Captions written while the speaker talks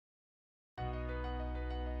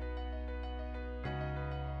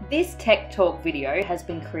This Tech Talk video has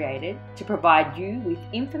been created to provide you with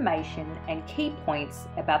information and key points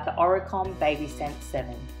about the Oricom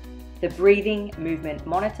Babysense7, the breathing movement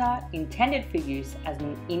monitor intended for use as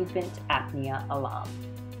an infant apnea alarm.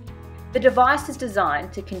 The device is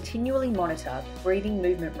designed to continually monitor the breathing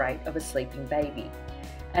movement rate of a sleeping baby.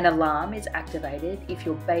 An alarm is activated if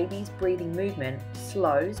your baby's breathing movement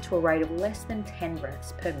slows to a rate of less than 10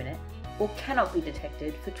 breaths per minute or cannot be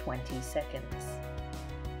detected for 20 seconds.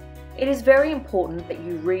 It is very important that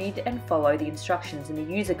you read and follow the instructions in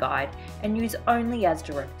the user guide and use only as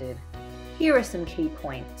directed. Here are some key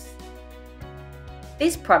points.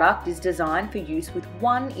 This product is designed for use with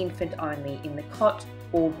one infant only in the cot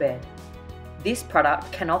or bed. This product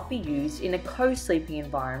cannot be used in a co-sleeping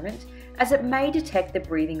environment as it may detect the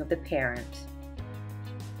breathing of the parent.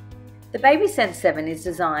 The Babysense7 is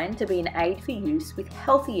designed to be an aid for use with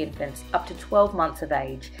healthy infants up to 12 months of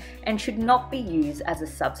age and should not be used as a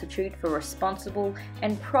substitute for responsible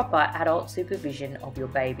and proper adult supervision of your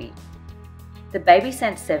baby. The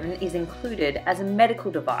Babysense7 is included as a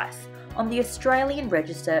medical device on the Australian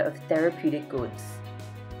Register of Therapeutic Goods.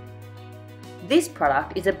 This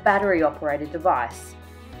product is a battery-operated device.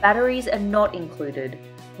 Batteries are not included.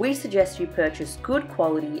 We suggest you purchase good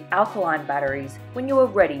quality alkaline batteries when you are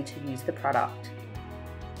ready to use the product.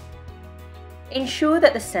 Ensure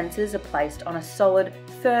that the sensors are placed on a solid,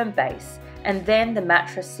 firm base and then the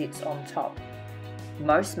mattress sits on top.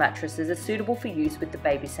 Most mattresses are suitable for use with the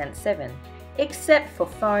Babysense7, except for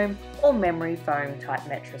foam or memory foam type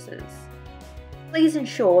mattresses. Please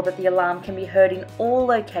ensure that the alarm can be heard in all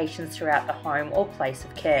locations throughout the home or place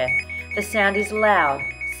of care. The sound is loud,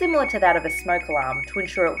 similar to that of a smoke alarm, to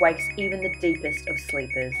ensure it wakes even the deepest of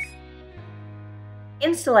sleepers.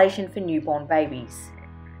 Installation for newborn babies.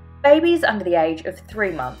 Babies under the age of 3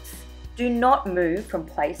 months do not move from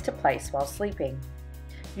place to place while sleeping.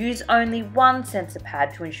 Use only one sensor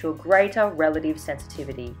pad to ensure greater relative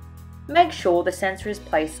sensitivity. Make sure the sensor is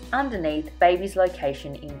placed underneath baby's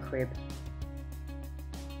location in crib.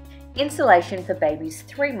 Installation for babies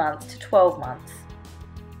 3 months to 12 months.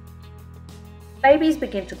 Babies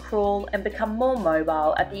begin to crawl and become more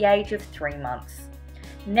mobile at the age of 3 months.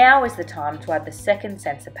 Now is the time to add the second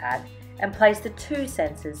sensor pad and place the 2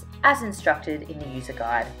 sensors as instructed in the user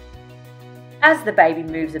guide. As the baby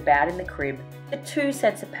moves about in the crib, the 2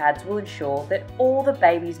 sensor pads will ensure that all the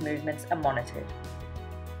baby's movements are monitored.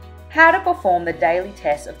 How to perform the daily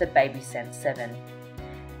test of the Babysense7.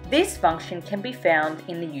 This function can be found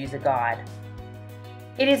in the user guide.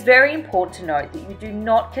 It is very important to note that you do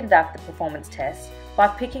not conduct the performance test by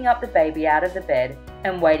picking up the baby out of the bed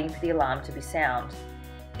and waiting for the alarm to be sound.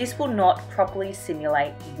 This will not properly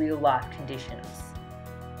simulate real-life conditions.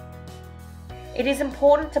 It is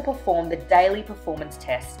important to perform the daily performance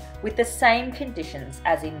test with the same conditions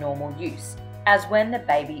as in normal use, as when the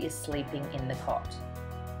baby is sleeping in the cot.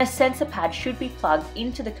 A sensor pad should be plugged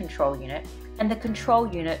into the control unit and the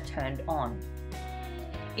control unit turned on.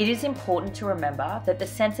 It is important to remember that the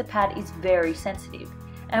sensor pad is very sensitive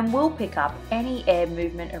and will pick up any air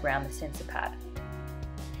movement around the sensor pad.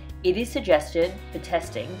 It is suggested for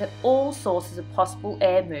testing that all sources of possible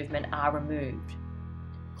air movement are removed.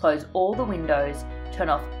 Close all the windows, turn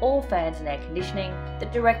off all fans and air conditioning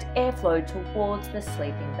that direct airflow towards the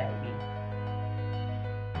sleeping baby.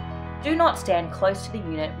 Do not stand close to the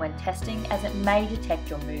unit when testing as it may detect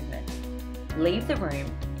your movement. Leave the room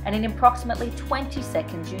and in approximately 20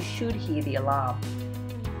 seconds you should hear the alarm.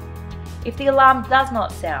 If the alarm does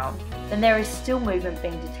not sound, then there is still movement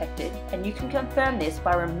being detected and you can confirm this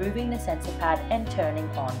by removing the sensor pad and turning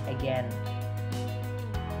on again.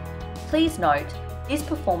 Please note, this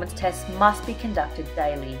performance test must be conducted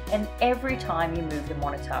daily and every time you move the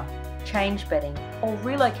monitor, change bedding or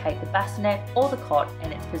relocate the bassinet or the cot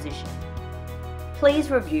and its position. Please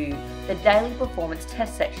review the daily performance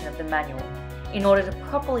test section of the manual in order to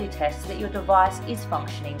properly test that your device is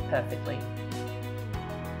functioning perfectly.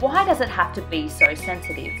 Why does it have to be so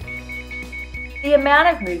sensitive? The amount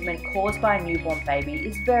of movement caused by a newborn baby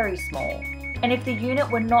is very small, and if the unit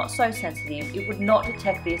were not so sensitive, it would not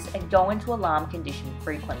detect this and go into alarm condition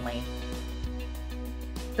frequently.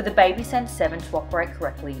 For the Babysense7 to operate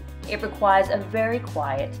correctly, it requires a very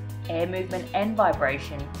quiet air movement and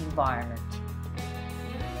vibration environment.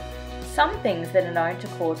 Some things that are known to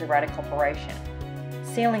cause erratic operation.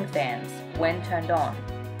 Ceiling fans, when turned on.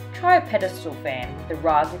 Try a pedestal fan with the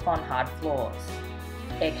rug if on hard floors.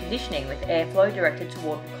 Air conditioning with airflow directed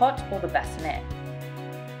toward the cot or the bassinet.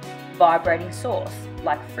 Vibrating source,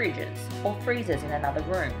 like fridges or freezers in another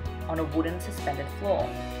room, on a wooden suspended floor.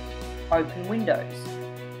 Open windows.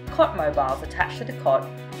 cot mobiles attached to the cot,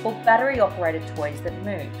 or battery-operated toys that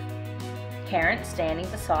move. Parents standing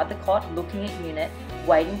beside the cot looking at unit,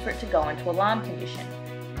 waiting for it to go into alarm condition.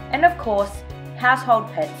 And of course,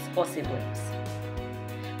 household pets or siblings.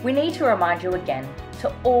 We need to remind you again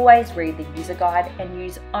to always read the user guide and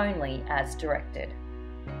use only as directed.